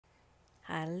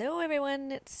Hello everyone,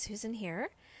 it's Susan here.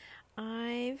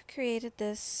 I've created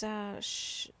this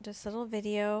this little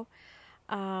video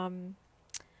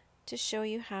to show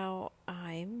you how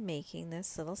I'm making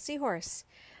this little seahorse.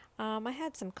 I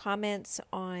had some comments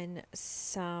on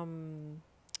some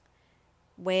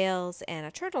whales and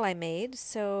a turtle I made,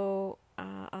 so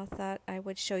I thought I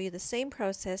would show you the same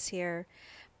process here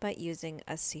but using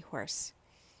a seahorse.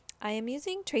 I am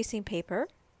using tracing paper.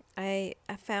 I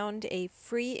found a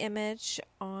free image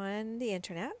on the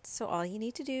internet, so all you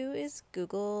need to do is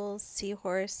Google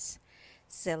seahorse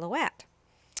silhouette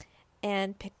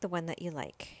and pick the one that you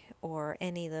like or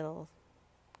any little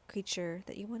creature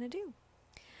that you want to do.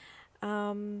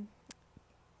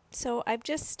 So I've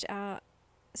just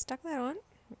stuck that on.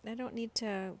 I don't need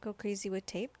to go crazy with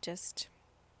tape, just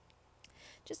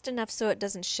enough so it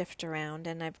doesn't shift around.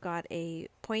 And I've got a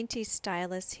pointy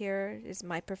stylus here, is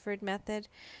my preferred method.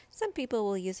 Some people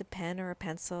will use a pen or a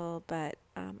pencil, but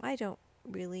I don't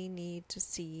really need to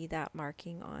see that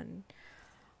marking on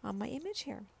my image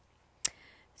here.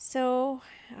 So,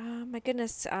 my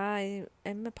goodness, I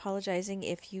am apologizing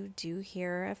if you do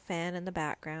hear a fan in the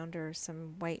background or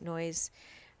some white noise.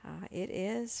 It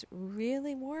is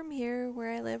really warm here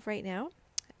where I live right now.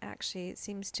 Actually, it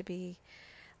seems to be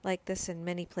like this in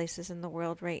many places in the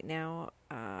world right now.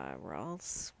 We're all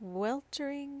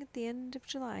sweltering at the end of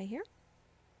July here.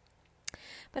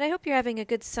 But I hope you're having a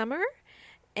good summer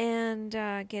and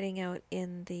getting out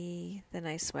in the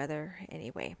nice weather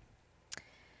anyway.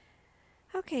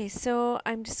 Okay, so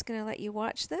I'm just going to let you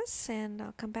watch this and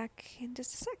I'll come back in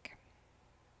just a sec.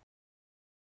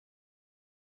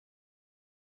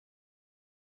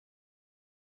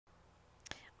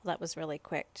 Well, that was really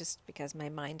quick just because my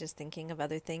mind is thinking of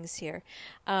other things here.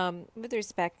 With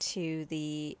respect to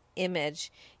the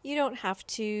image, you don't have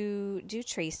to do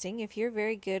tracing. If you're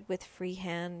very good with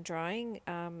freehand drawing,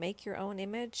 make your own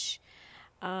image.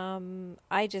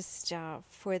 I just,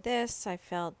 for this, I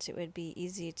felt it would be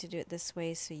easy to do it this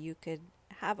way so you could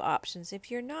have options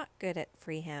if you're not good at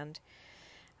freehand.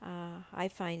 I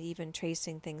find even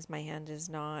tracing things, my hand is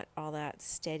not all that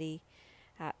steady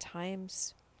at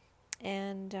times.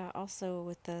 And also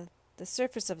with the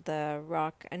surface of the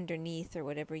rock underneath or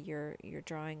whatever you're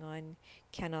drawing on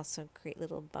can also create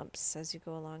little bumps as you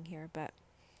go along here. But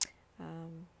I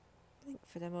think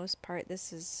for the most part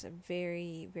this is a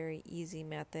very, very easy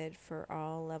method for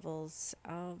all levels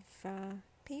of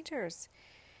painters.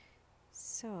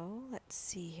 So let's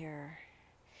see here.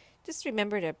 Just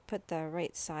remember to put the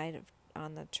right side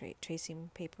on the tracing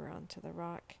paper onto the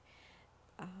rock.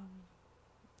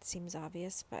 Seems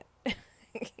obvious, but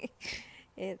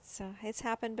it's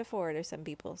happened before to some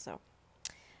people. So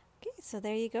okay, so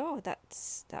there you go.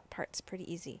 That part's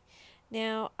pretty easy.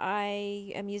 Now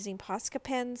I am using Posca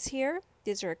pens here.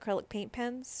 These are acrylic paint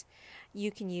pens.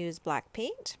 You can use black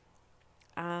paint.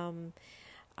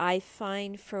 I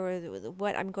find for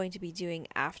what I'm going to be doing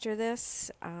after this,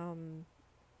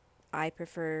 I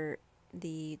prefer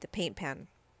the paint pen.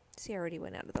 See, I already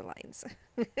went out of the lines.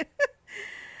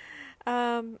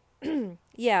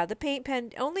 Yeah, the paint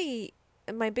pen, only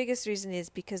my biggest reason is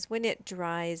because when it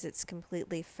dries, it's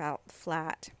completely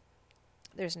flat.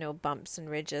 There's no bumps and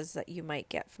ridges that you might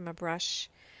get from a brush,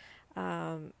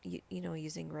 you know,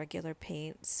 using regular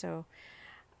paint. So,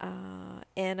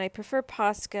 and I prefer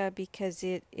Posca because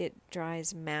it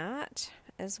dries matte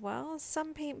as well.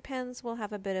 Some paint pens will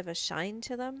have a bit of a shine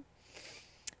to them.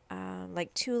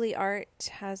 Like Thule Art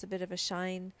has a bit of a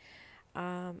shine.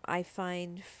 I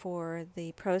find for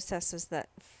the processes that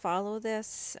follow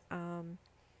this,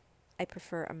 I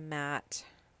prefer a matte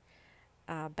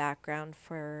background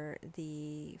for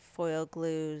the foil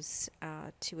glues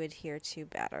to adhere to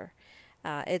better.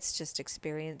 It's just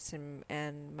experience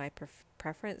and my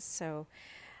preference. So,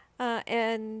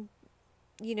 and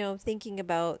you know, thinking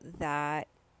about that,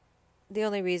 the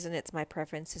only reason it's my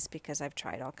preference is because I've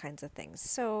tried all kinds of things.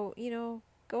 So, you know,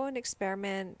 go and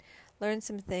experiment. Learn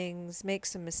some things, make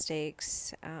some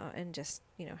mistakes, and just,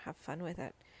 you know, have fun with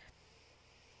it.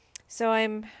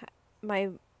 So my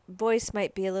voice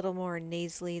might be a little more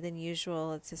nasally than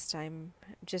usual. It's just I'm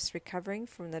just recovering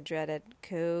from the dreaded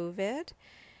COVID,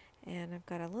 and I've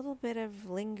got a little bit of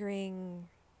lingering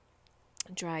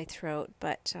dry throat,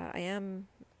 but I am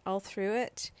all through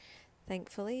it,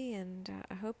 thankfully, and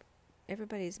I hope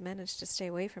everybody's managed to stay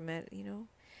away from it. You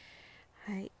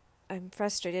know, I'm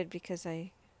frustrated because I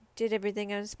did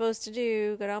everything I was supposed to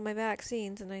do, got all my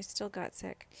vaccines, and I still got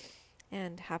sick,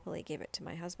 and happily gave it to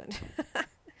my husband.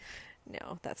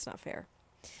 No, that's not fair.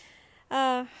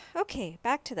 Okay,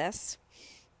 back to this.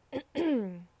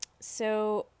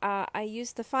 So I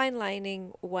used the fine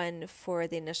lining one for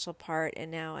the initial part, and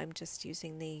now I'm just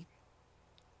using the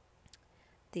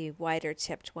wider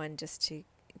tipped one just to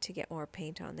get more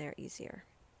paint on there easier.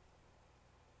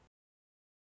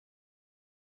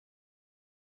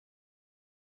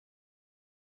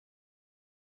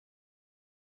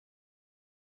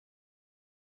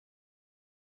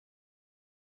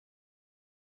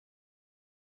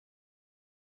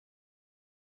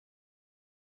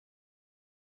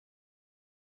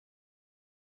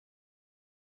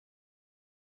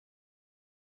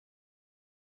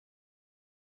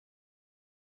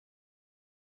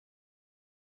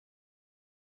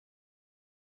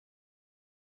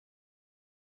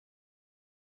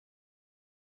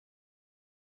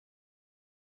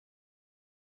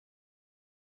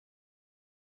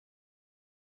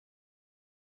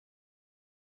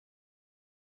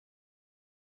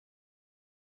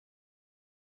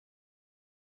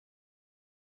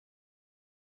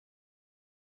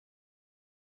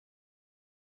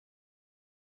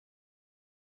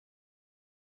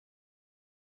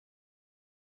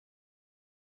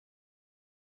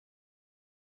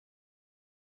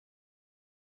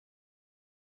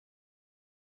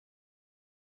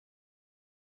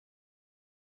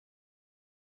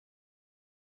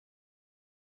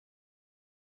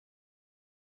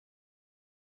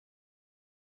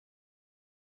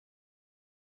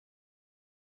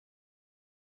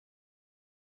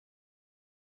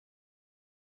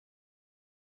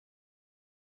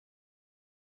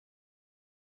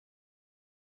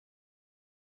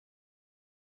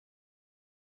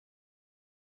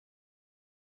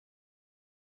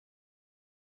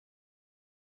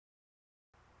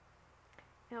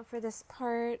 Now for this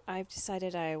part, I've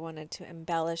decided I wanted to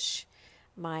embellish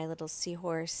my little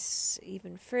seahorse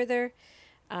even further,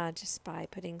 just by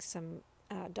putting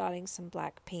dotting some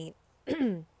black paint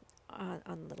on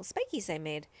the little spikies I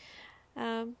made.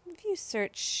 If you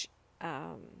search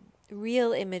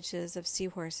real images of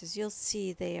seahorses, you'll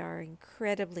see they are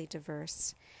incredibly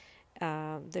diverse.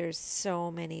 There's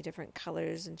so many different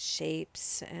colors and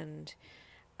shapes, and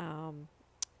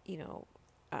you know,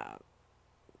 uh,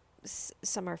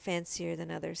 some are fancier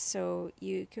than others. So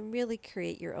you can really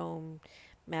create your own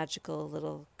magical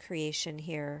little creation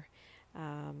here.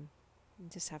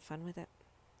 Just have fun with it.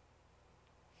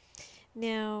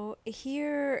 Now,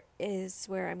 here is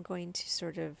where I'm going to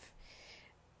sort of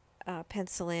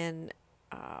pencil in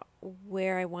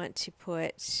where I want to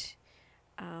put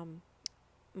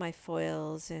my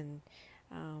foils, and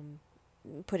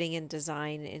putting in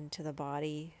design into the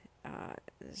body,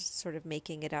 sort of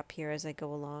making it up here as I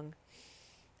go along.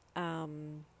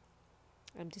 I'm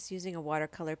just using a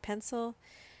watercolor pencil.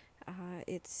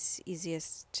 It's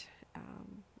easiest,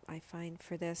 I find,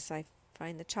 for this. I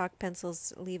find the chalk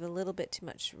pencils leave a little bit too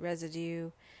much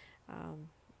residue.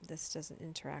 This doesn't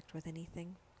interact with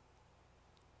anything.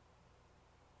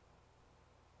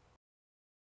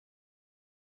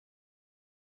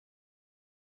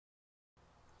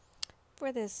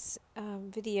 For this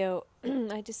video,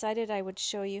 I decided I would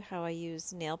show you how I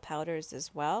use nail powders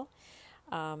as well.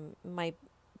 My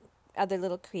other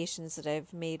little creations that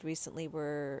I've made recently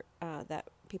were that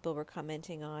people were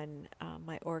commenting on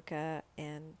my orca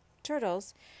and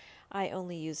turtles. I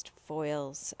only used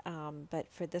foils, but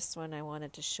for this one I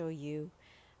wanted to show you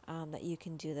that you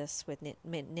can do this with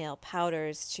nail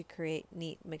powders to create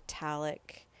neat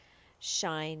metallic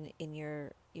shine in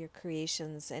your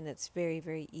creations, and it's very,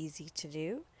 very easy to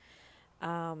do.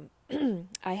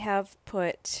 I have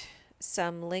put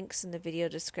some links in the video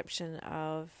description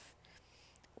of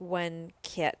one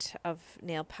kit of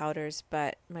nail powders,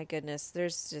 but my goodness,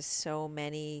 there's just so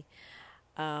many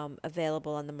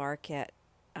available on the market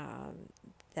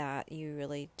that you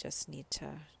really just need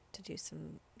to do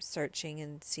some searching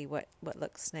and see what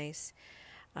looks nice.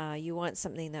 You want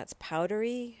something that's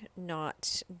powdery,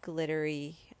 not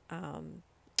glittery.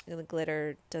 The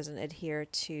glitter doesn't adhere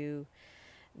to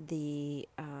the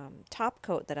top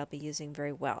coat that I'll be using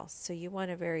very well. So you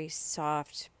want a very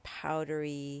soft,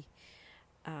 powdery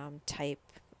type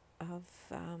of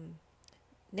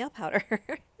nail powder.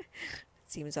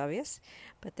 Seems obvious,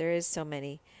 but there is so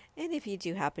many. And if you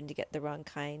do happen to get the wrong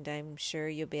kind, I'm sure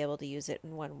you'll be able to use it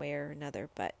in one way or another,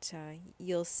 but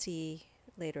you'll see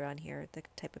later on here the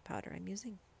type of powder I'm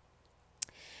using.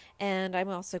 And I'm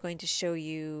also going to show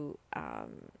you,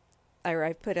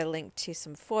 I've put a link to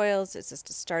some foils. It's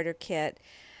just a starter kit.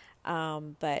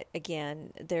 But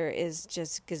again, there is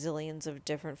just gazillions of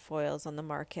different foils on the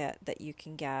market that you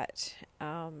can get.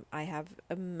 I have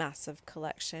a massive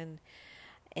collection,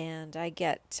 and I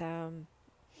get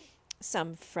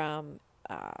some from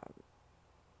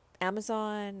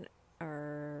Amazon.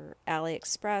 or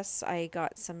AliExpress. I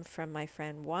got some from my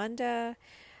friend Wanda,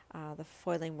 the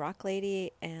foiling rock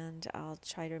lady, and I'll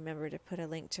try to remember to put a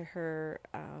link to her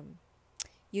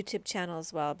YouTube channel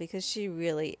as well, because she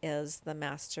really is the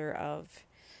master of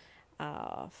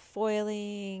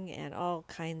foiling and all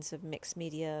kinds of mixed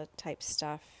media type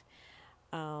stuff.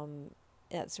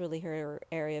 That's really her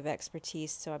area of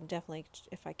expertise, so I'm definitely,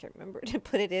 if I can remember, to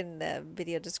put it in the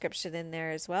video description in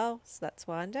there as well. So that's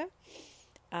Wanda.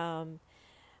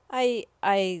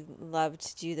 I love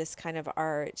to do this kind of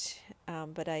art,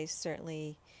 but I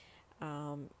certainly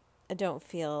I don't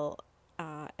feel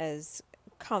as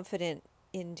confident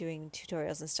in doing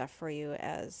tutorials and stuff for you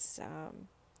as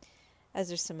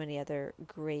there's so many other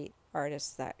great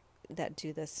artists that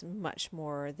do this much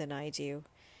more than I do.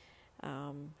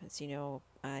 As you know,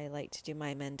 I like to do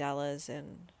my mandalas,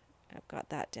 and I've got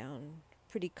that down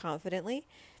pretty confidently.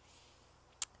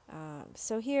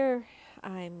 So here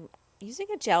I'm using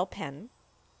a gel pen,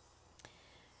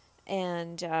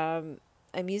 and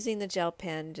I'm using the gel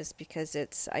pen just because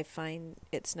I find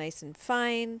it's nice and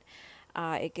fine.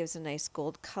 It gives a nice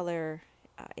gold color.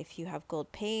 If you have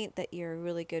gold paint that you're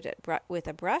really good at with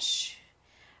a brush,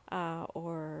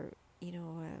 or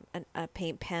a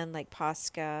paint pen like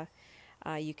Posca,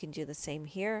 you can do the same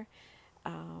here.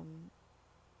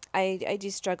 I do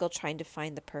struggle trying to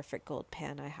find the perfect gold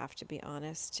pen, I have to be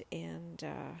honest, and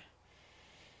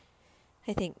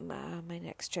I think my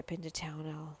next trip into town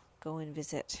I'll go and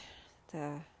visit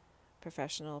the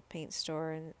professional paint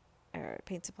store or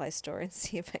paint supply store and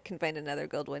see if I can find another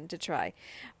gold one to try.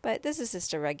 But this is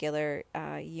just a regular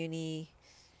uni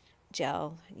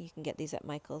gel. You can get these at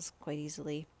Michael's quite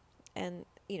easily, and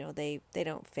they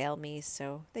don't fail me,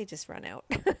 so they just run out.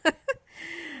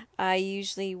 I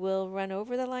usually will run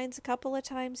over the lines a couple of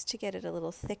times to get it a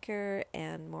little thicker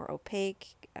and more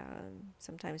opaque.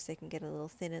 Sometimes they can get a little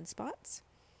thin in spots.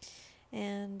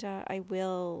 And I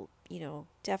will,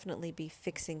 definitely be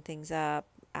fixing things up,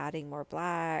 adding more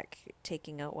black,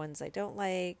 taking out ones I don't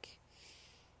like.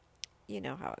 You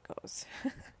know how it goes.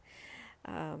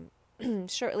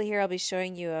 Shortly here I'll be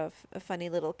showing you a funny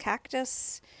little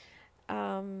cactus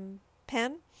pen.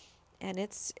 And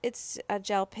it's a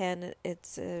gel pen. I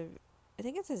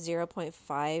think it's a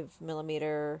 0.5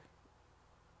 millimeter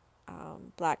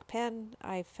black pen.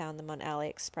 I found them on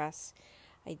AliExpress.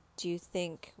 I do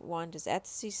think Wanda's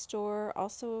Etsy store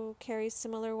also carries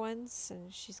similar ones,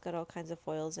 and she's got all kinds of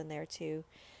foils in there too.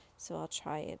 So I'll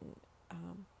try and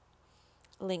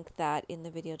link that in the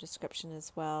video description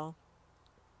as well.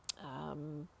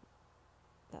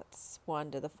 That's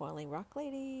Wanda, the foiling rock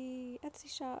lady,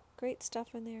 Etsy shop. Great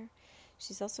stuff in there.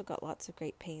 She's also got lots of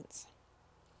great paints.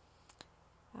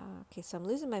 Okay, so I'm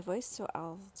losing my voice, so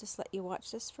I'll just let you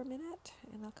watch this for a minute,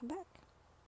 and I'll come back.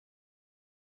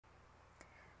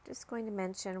 Just going to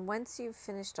mention, once you've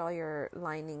finished all your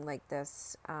lining like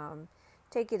this,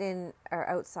 take it in or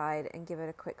outside and give it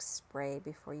a quick spray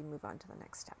before you move on to the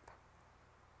next step.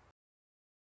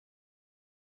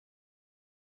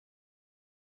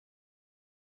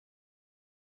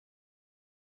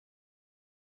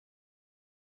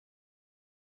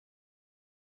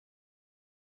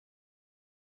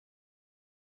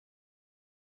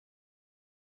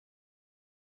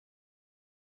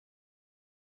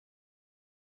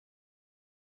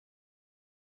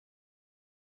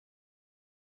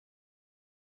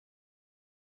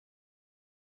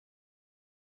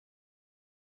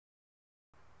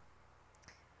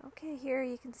 Okay, here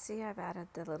you can see I've added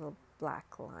the little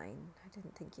black line. I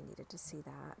didn't think you needed to see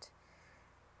that.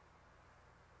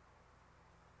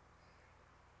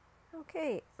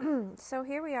 Okay, so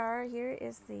here we are. Here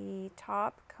is the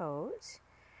top coat.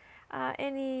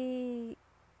 Any,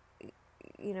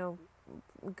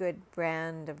 good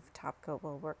brand of top coat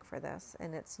will work for this,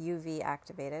 and it's UV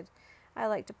activated. I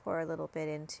like to pour a little bit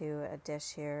into a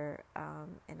dish here,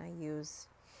 and I use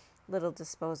little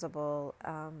disposable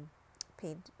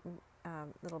paint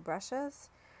little brushes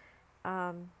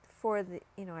for the,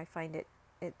 I find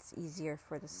it's easier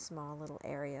for the small little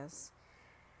areas.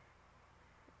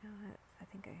 I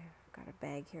think I've got a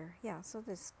bag here. Yeah, so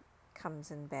this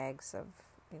comes in bags of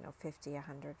 50,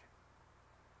 100.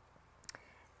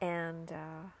 And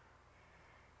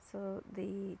so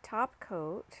the top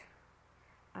coat,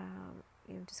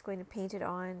 I'm just going to paint it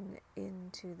on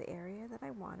into the area that I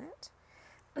want it.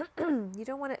 You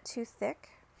don't want it too thick,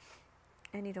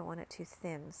 and you don't want it too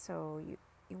thin. So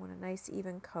you want a nice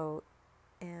even coat,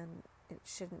 and it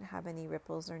shouldn't have any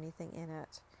ripples or anything in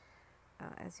it,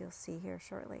 as you'll see here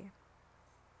shortly.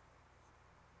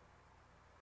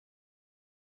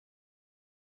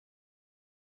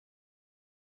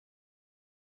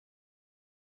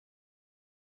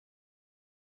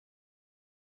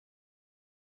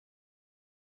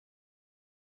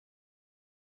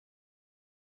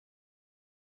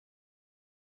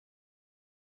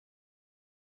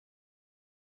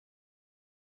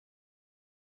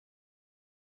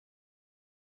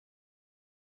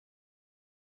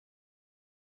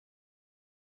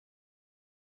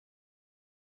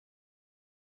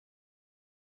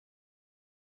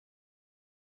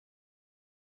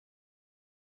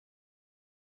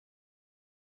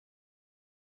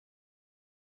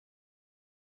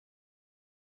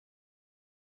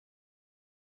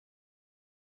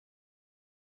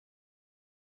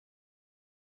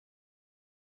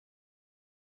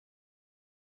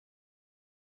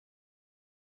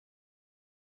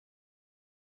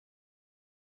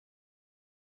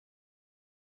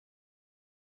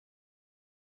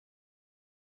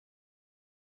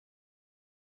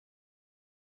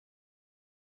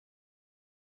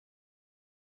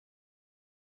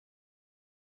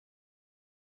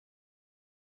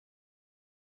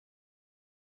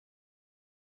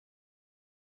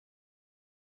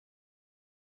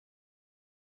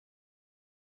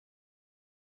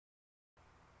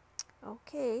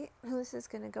 Okay, this is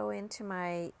going to go into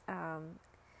my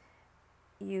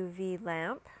UV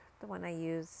lamp, the one I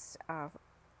use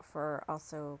for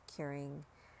also curing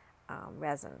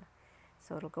resin.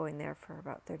 So it'll go in there for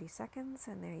about 30 seconds,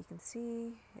 and there you can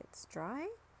see it's dry.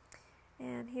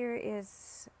 And here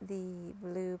is the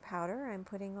blue powder I'm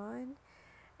putting on.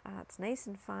 It's nice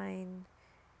and fine,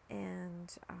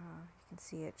 and you can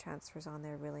see it transfers on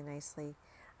there really nicely.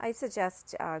 I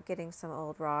suggest getting some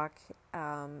old rock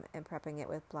and prepping it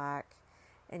with black,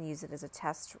 and use it as a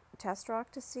test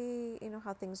rock to see,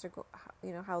 how things are,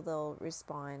 how they'll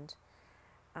respond.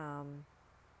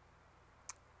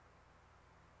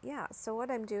 Yeah. So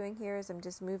what I'm doing here is I'm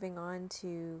just moving on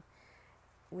to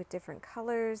with different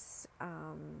colors.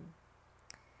 I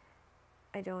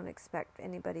don't expect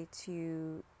anybody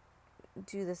to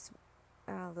do this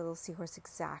little seahorse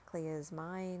exactly as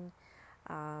mine,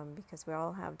 because we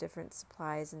all have different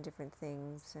supplies and different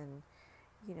things, and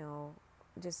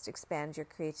just expand your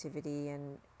creativity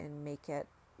and make it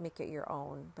your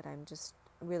own. But I'm just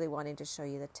really wanting to show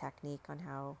you the technique on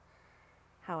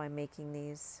how I'm making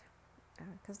these,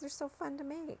 because they're so fun to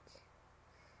make.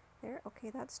 There, okay,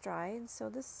 that's dry. And so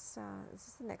this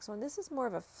is the next one. This is more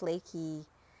of a flaky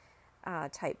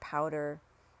type powder,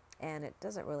 and it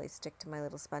doesn't really stick to my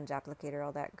little sponge applicator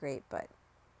all that great, but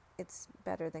it's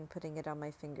better than putting it on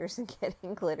my fingers and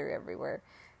getting glitter everywhere.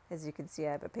 As you can see,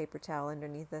 I have a paper towel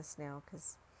underneath this now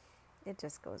because it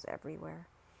just goes everywhere.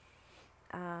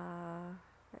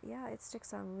 But yeah, it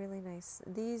sticks on really nice.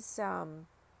 These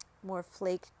more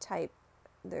flake type,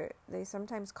 they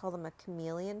sometimes call them a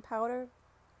chameleon powder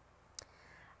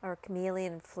or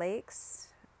chameleon flakes.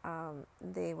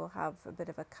 They will have a bit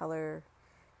of a color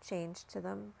change to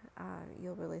them.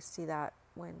 You'll really see that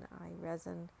when I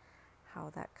resin, how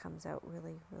that comes out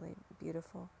really, really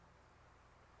beautiful.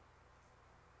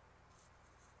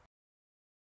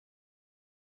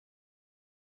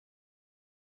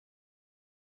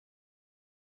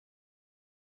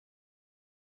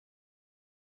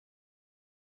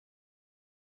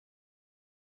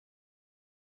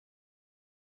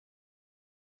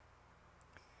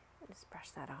 Just brush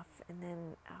that off, and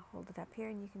then I'll hold it up here,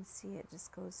 and you can see it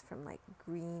just goes from like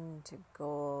green to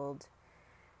gold,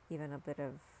 even a bit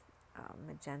of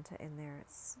magenta in there.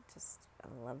 It's just, I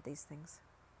love these things.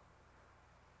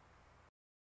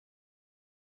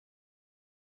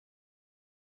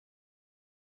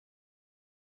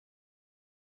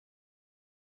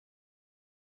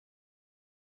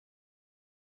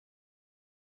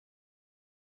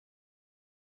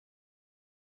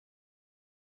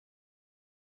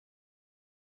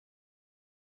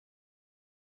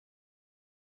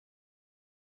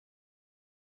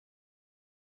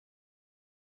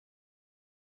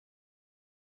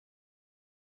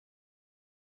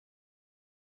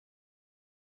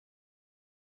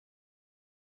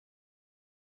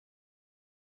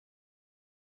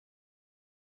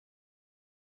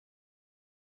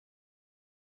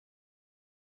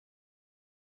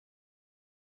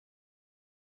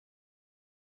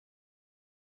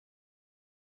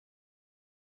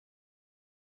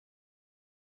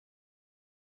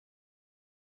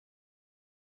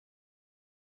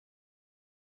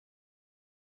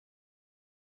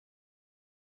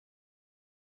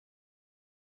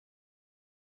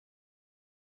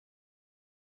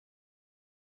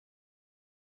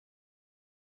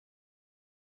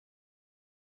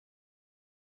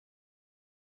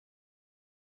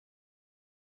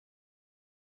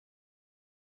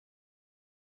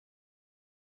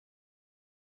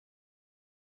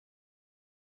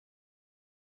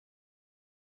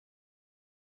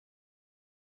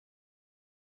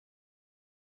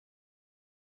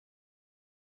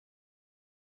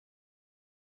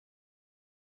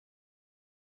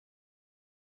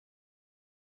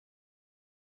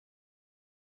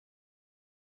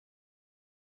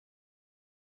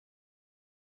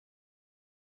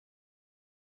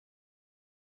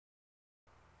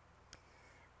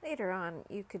 Later on,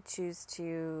 you could choose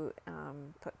to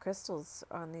put crystals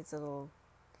on these little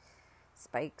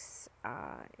spikes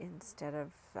instead of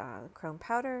chrome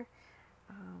powder,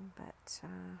 but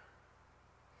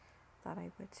thought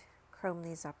I would chrome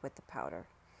these up with the powder.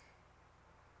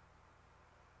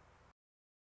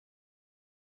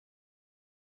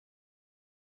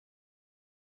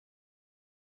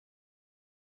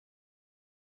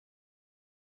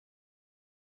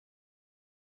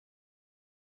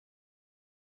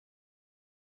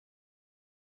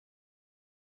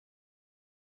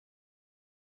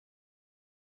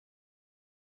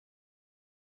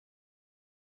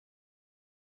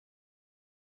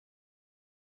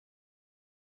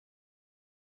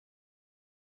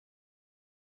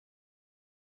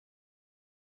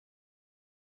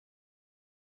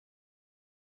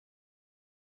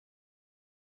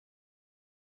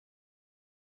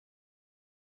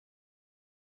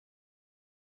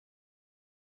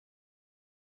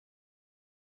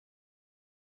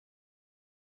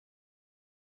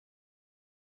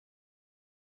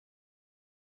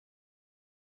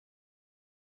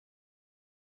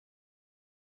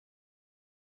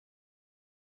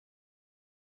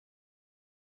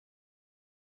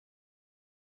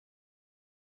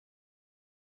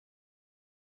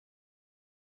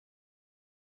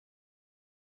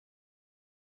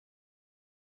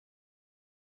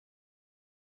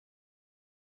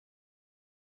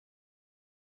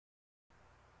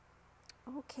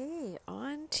 Okay,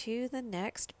 on to the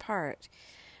next part.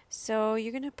 So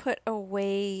you're going to put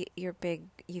away your big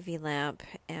UV lamp,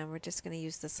 and we're just going to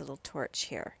use this little torch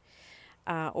here.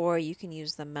 Or you can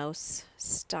use the mouse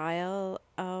style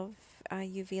of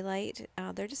UV light.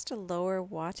 They're just a lower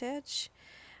wattage,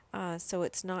 so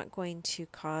it's not going to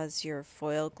cause your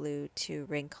foil glue to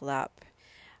wrinkle up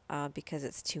because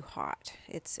it's too hot.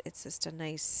 It's just a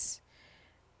nice.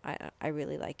 I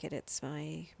really like it. It's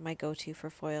my go-to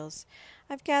for foils.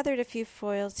 I've gathered a few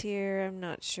foils here. I'm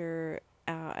not sure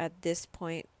at this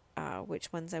point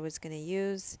which ones I was going to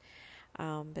use,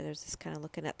 but I was just kind of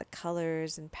looking at the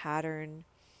colors and pattern.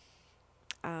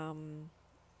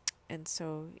 And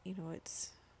so, I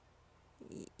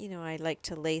like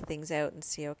to lay things out and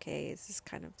see, okay, is this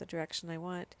kind of the direction I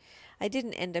want? I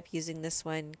didn't end up using this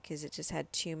one because it just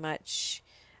had too much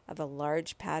of a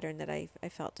large pattern that I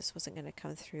felt just wasn't going to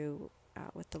come through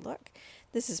with the look.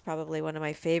 This is probably one of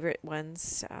my favorite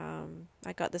ones.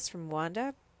 I got this from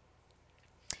Wanda,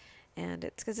 and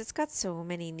it's because it's got so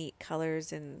many neat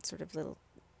colors and sort of little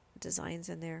designs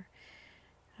in there.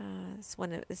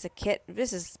 It's a kit.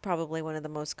 This is probably one of the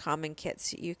most common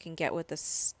kits you can get with the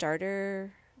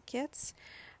starter kits,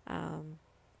 as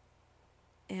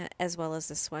well as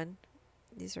this one.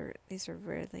 These are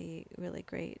really really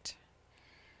great.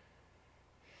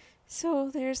 So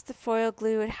there's the foil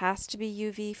glue. It has to be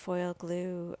UV foil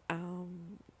glue.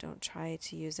 Don't try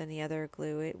to use any other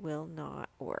glue. It will not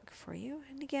work for you.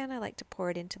 And again, I like to pour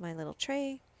it into my little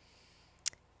tray.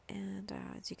 And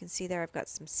as you can see there, I've got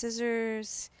some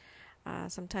scissors.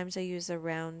 Sometimes I use the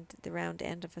round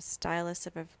end of a stylus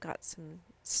if I've got some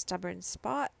stubborn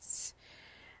spots.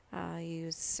 I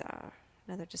use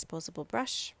another disposable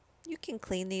brush. You can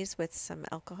clean these with some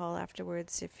alcohol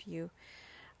afterwards if you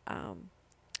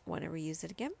want to reuse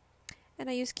it again. And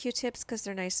I use Q-tips because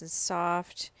they're nice and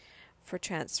soft for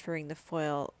transferring the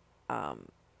foil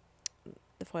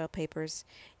papers.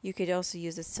 You could also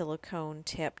use a silicone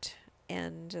tipped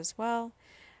end as well,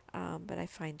 but I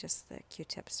find just the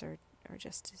Q-tips are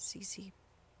just as easy.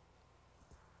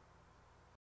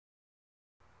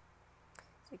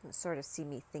 So you can sort of see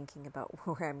me thinking about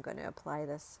where I'm going to apply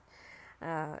this.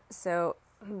 So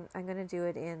I'm going to do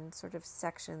it in sort of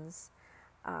sections.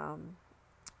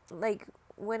 Like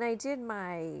when I did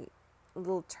my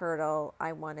little turtle,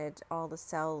 I wanted all the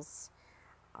cells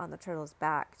on the turtle's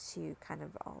back to kind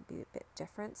of all be a bit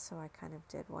different, so I kind of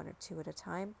did one or two at a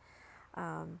time.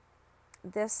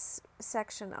 This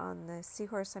section on the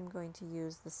seahorse, I'm going to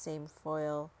use the same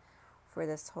foil for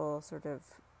this whole sort of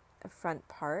front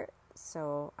part,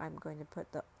 so I'm going to put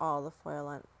all the foil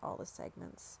on all the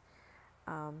segments.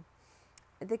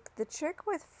 The trick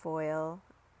with foil,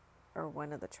 or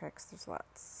one of the tricks, there's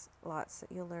lots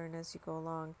that you'll learn as you go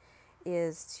along,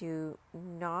 is to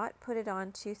not put it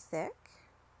on too thick,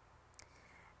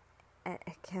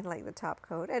 again like the top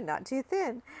coat, and not too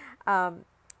thin.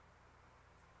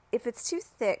 If it's too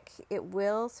thick, it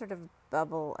will sort of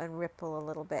bubble and ripple a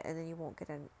little bit, and then you won't get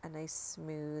a nice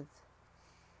smooth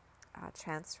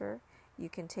transfer. You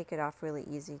can take it off really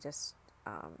easy, just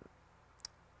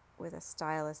with a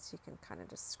stylus. You can kind of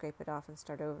just scrape it off and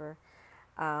start over.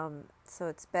 So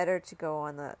it's better to go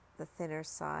on the thinner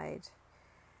side.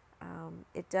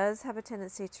 It does have a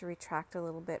tendency to retract a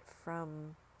little bit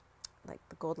from like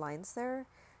the gold lines there.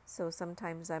 So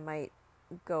sometimes I might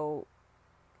go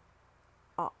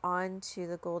onto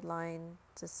the gold line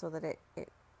just so that it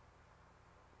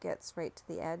gets right to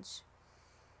the edge.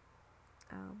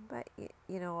 But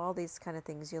all these kind of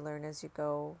things you learn as you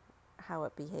go, how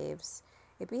it behaves.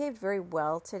 It behaved very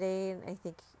well today, and I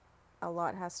think a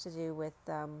lot has to do with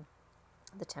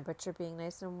the temperature being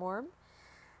nice and warm.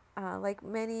 Like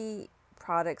many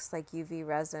products like UV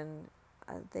resin,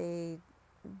 they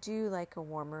do like a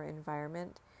warmer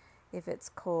environment. If it's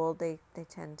cold, they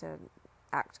tend to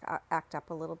act up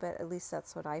a little bit. At least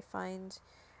that's what I find.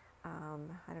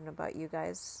 I don't know about you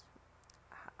guys,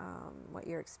 what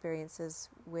your experience is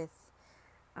with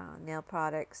nail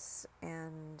products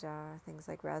and things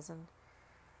like resin.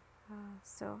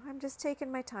 So I'm just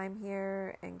taking my time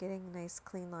here and getting nice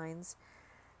clean lines,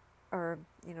 or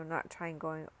not trying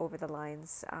going over the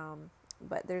lines.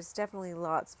 But there's definitely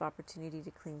lots of opportunity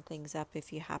to clean things up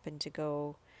if you happen to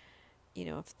go,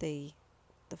 if the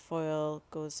foil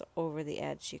goes over the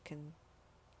edge, you can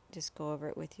just go over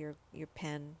it with your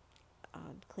pen,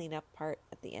 clean up part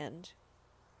at the end.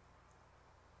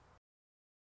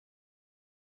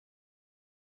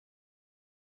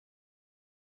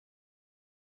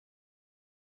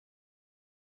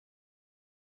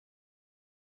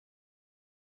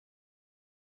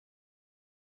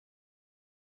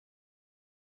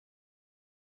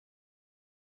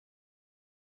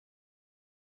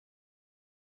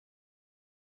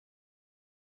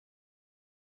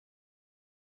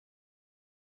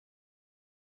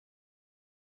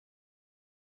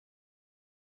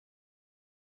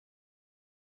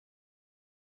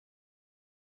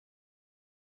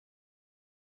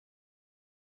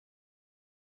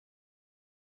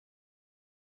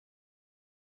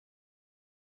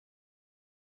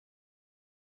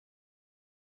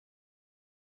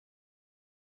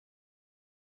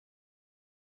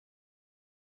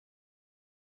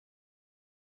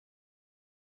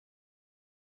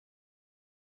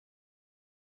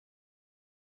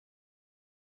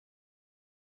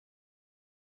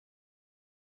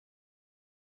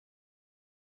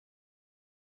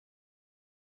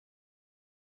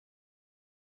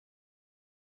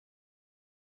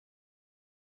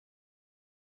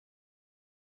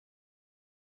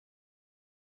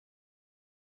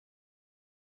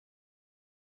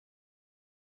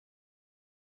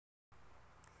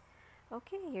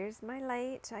 Okay, here's my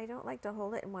light. I don't like to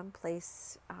hold it in one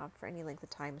place for any length of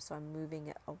time, so I'm moving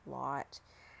it a lot.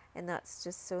 And that's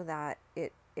just so that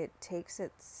it takes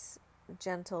its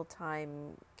gentle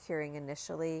time curing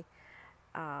initially.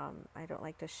 I don't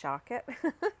like to shock it.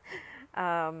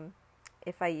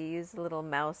 If I use a little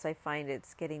mouse, I find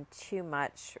it's getting too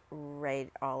much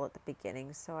right all at the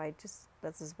beginning. So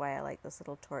this is why I like this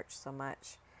little torch so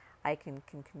much. I can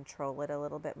control it a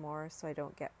little bit more so I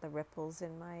don't get the ripples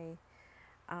in my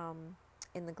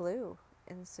in the glue.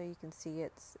 And so you can see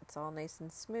it's all nice and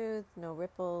smooth, no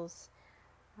ripples.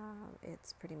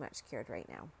 It's pretty much cured right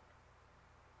now.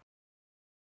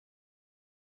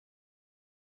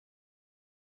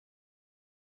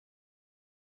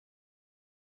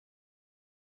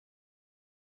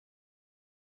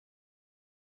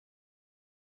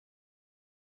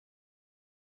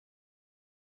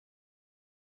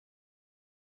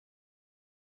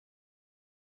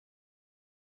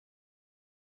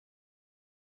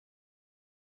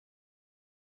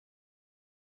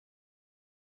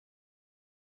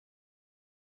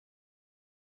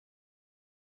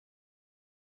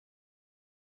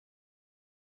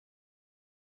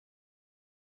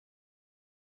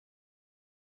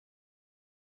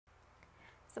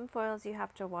 Some foils you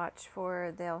have to watch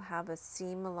for, they'll have a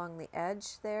seam along the edge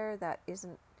there that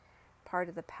isn't part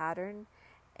of the pattern,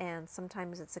 and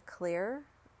sometimes it's a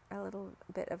little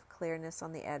bit of clearness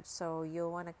on the edge, so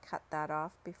you'll want to cut that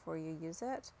off before you use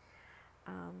it.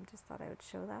 Just thought I would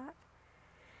show that.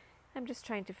 I'm just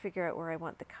trying to figure out where I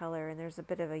want the color, and there's a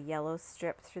bit of a yellow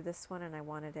strip through this one, and I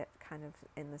wanted it kind of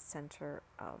in the center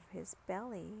of his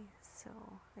belly. So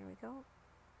there we go.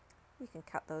 You can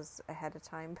cut those ahead of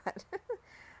time, but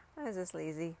I was just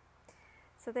lazy.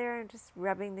 So there, I'm just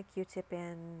rubbing the Q-tip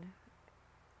in.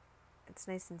 It's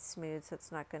nice and smooth, so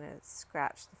it's not going to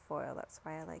scratch the foil. That's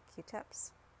why I like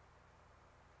Q-tips.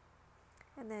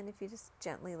 And then if you just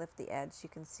gently lift the edge, you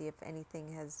can see if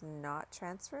anything has not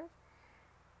transferred.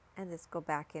 And just go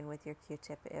back in with your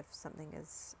Q-tip if something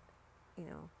is,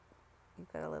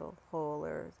 you've got a little hole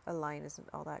or a line isn't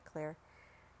all that clear.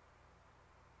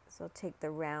 So I'll take the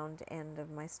round end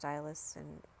of my stylus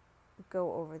and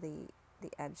go over the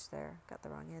edge there. Got the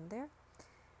wrong end there.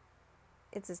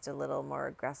 It's just a little more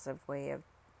aggressive way of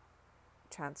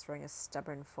transferring a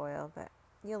stubborn foil, but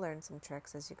you'll learn some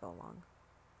tricks as you go along.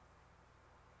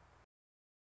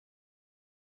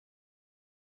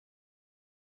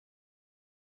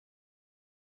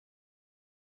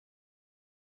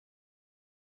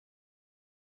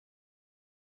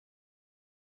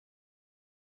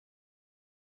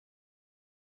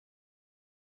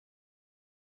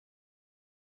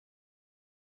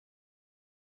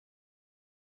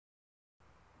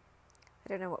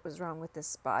 I don't know what was wrong with this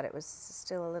spot. It was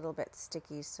still a little bit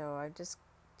sticky, so I'm just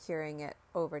curing it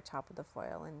over top of the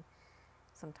foil, and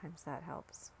sometimes that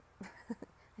helps.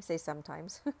 I say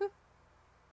sometimes.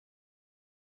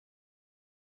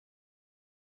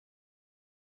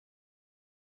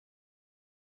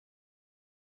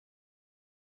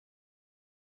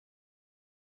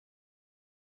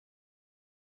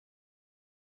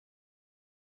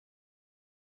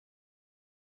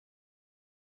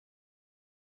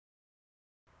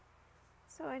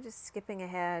 So I'm just skipping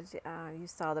ahead. You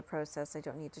saw the process. I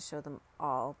don't need to show them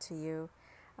all to you.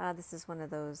 This is one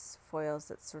of those foils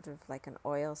that's sort of like an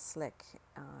oil slick.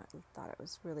 I thought it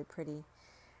was really pretty.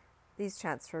 These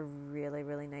transfer really,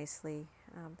 really nicely,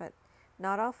 but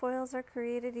not all foils are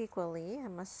created equally. I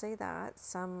must say that.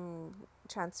 Some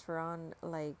transfer on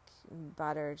like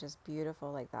butter, just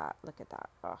beautiful like that. Look at that.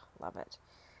 Oh, love it.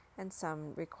 And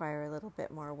some require a little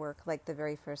bit more work, like the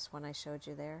very first one I showed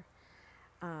you there.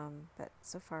 But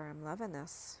so far I'm loving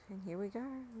this. And here we go.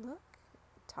 Look,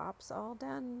 top's all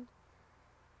done.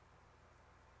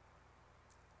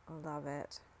 Love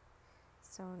it.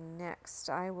 So next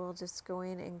I will just go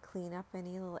in and clean up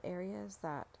any little areas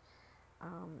that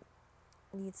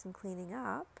need some cleaning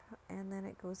up, and then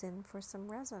it goes in for some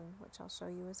resin, which I'll show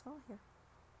you as well here.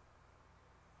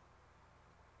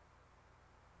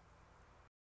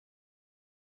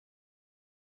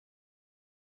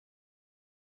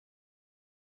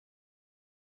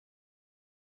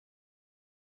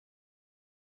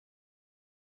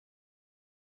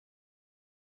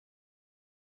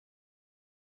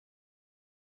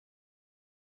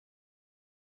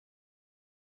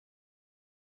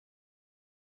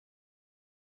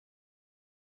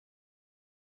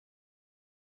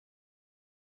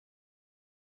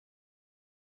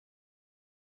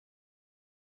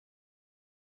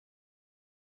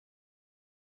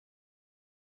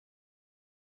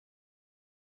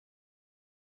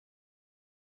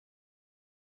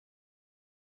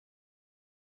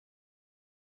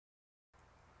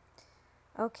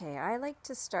 Okay, I like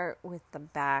to start with the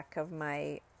back of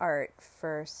my art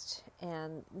first,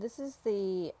 and this is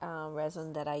the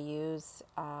resin that I use.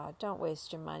 Don't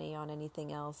waste your money on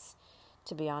anything else,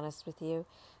 to be honest with you.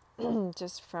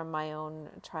 Just from my own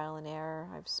trial and error,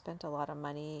 I've spent a lot of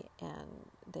money and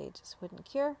they just wouldn't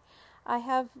cure. I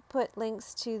have put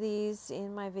links to these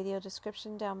in my video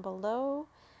description down below.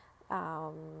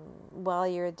 While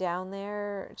you're down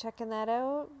there checking that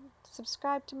out,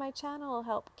 subscribe to my channel,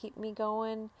 help keep me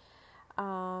going.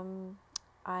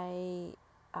 I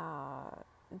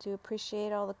do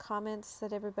appreciate all the comments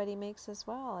that everybody makes as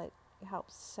well. It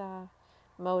helps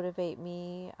motivate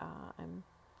me. I'm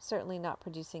certainly not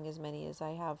producing as many as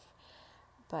I have,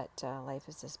 but life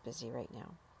is just busy right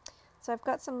now. So I've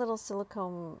got some little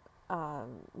silicone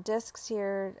discs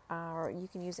here, or you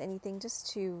can use anything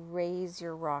just to raise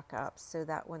your rock up so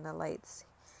that when the lights,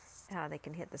 they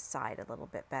can hit the side a little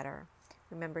bit better.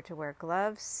 Remember to wear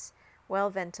gloves, well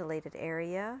ventilated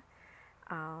area,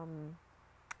 and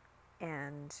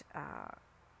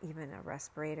even a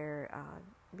respirator,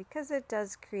 because it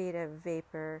does create a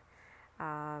vapor.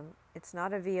 It's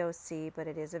not a VOC, but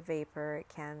it is a vapor. It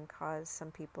can cause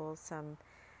some people some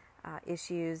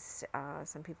issues.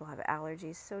 Some people have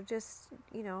allergies. So just,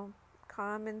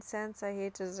 common sense, I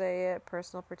hate to say it,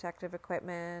 personal protective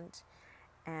equipment.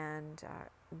 And,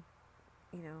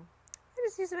 I'm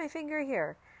just using my finger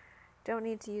here. Don't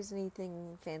need to use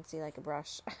anything fancy like a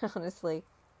brush, honestly.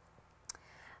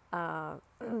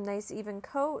 Nice even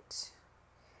coat.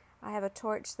 I have a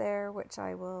torch there, which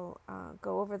I will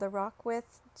go over the rock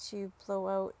with to blow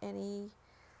out any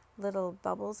little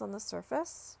bubbles on the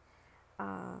surface.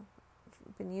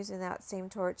 I've been using that same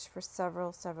torch for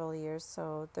several years,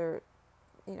 so they're,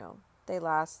 they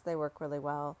last, they work really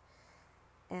well.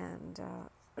 And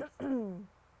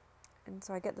and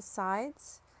so I get the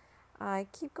sides. I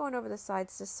keep going over the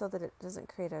sides just so that it doesn't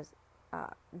create a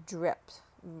drip.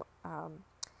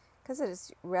 Because it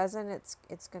is resin,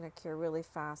 it's going to cure really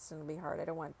fast and it'll be hard. I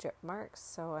don't want drip marks,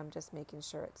 so I'm just making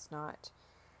sure it's not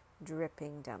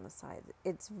dripping down the side.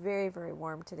 It's very, very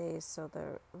warm today, so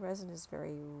the resin is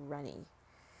very runny.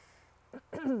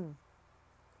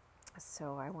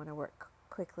 So I want to work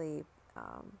quickly,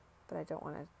 but I don't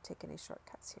want to take any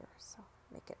shortcuts here, so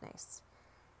make it nice.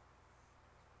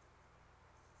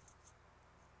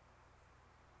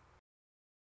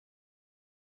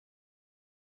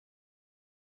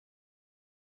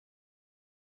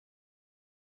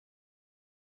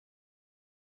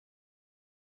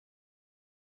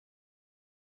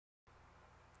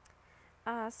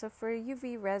 So for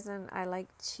UV resin, I like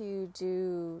to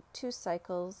do 2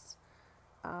 cycles.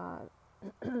 I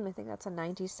think that's a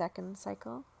 90-second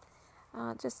cycle,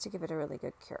 just to give it a really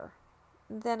good cure.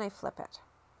 Then I flip it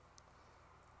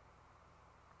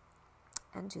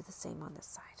and do the same on this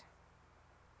side.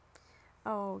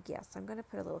 Oh yes, I'm going to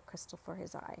put a little crystal for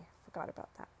his eye. Forgot about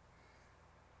that.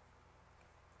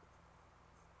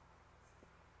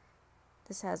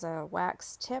 This has a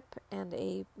wax tip and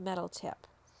a metal tip.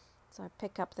 So I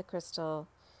pick up the crystal.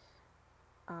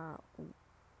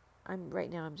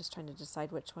 Right now I'm just trying to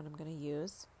decide which one I'm going to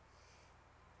use.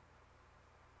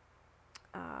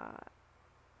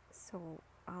 So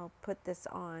I'll put this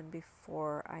on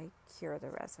before I cure the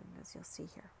resin, as you'll see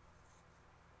here.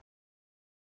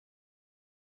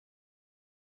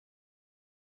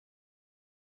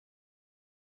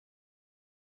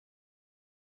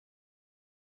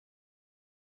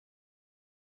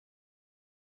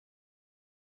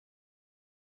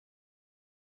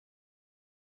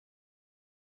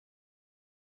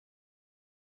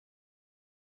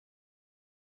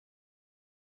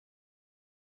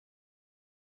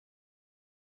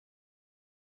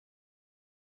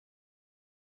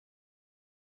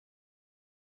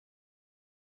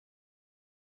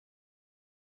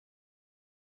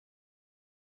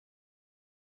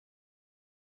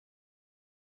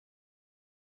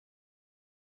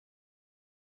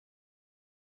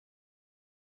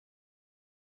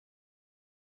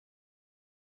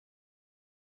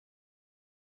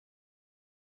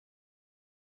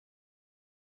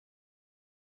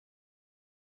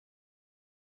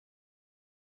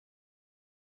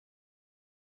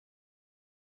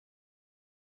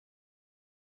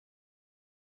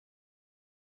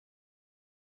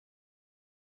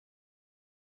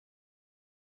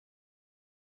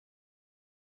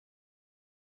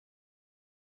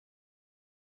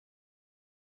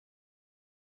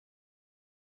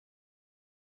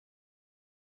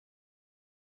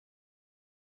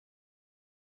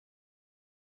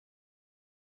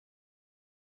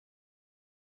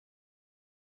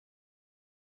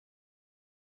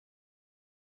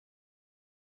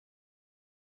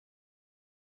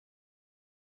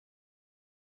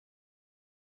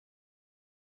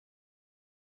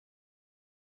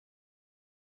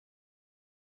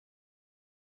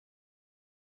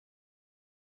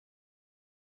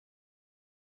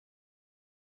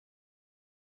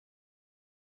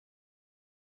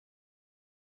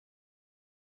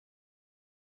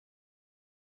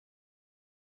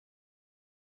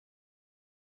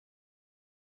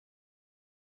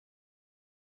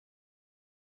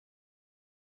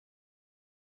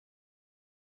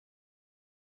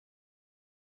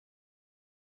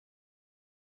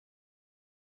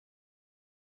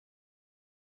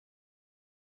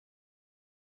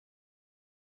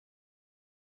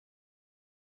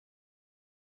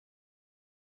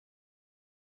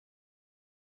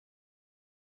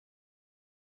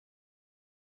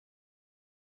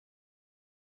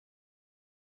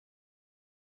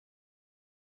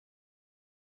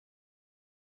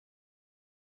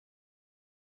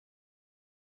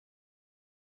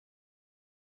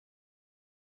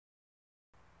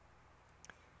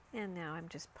 And now I'm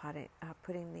just putting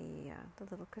the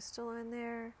little crystal in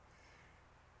there,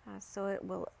 so it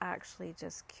will actually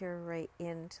just cure right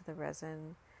into the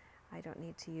resin. I don't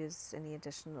need to use any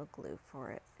additional glue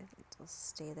for it. It'll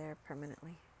stay there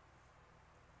permanently.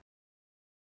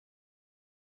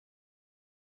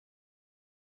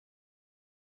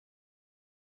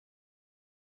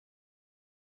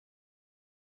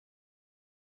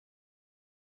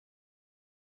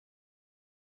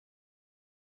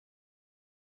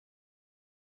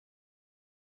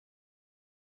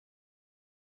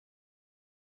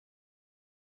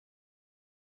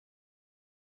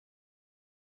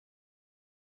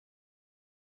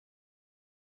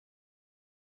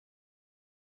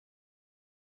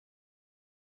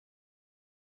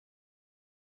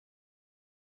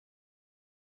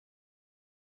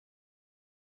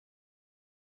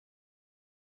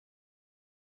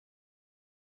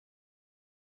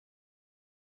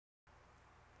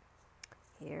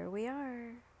 Here we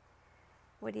are.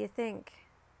 What do you think?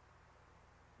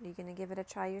 Are you going to give it a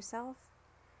try yourself?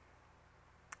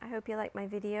 I hope you like my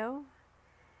video,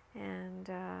 and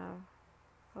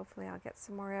hopefully I'll get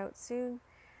some more out soon.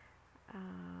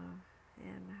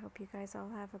 And I hope you guys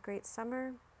all have a great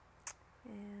summer.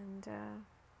 And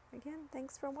again,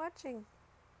 thanks for watching.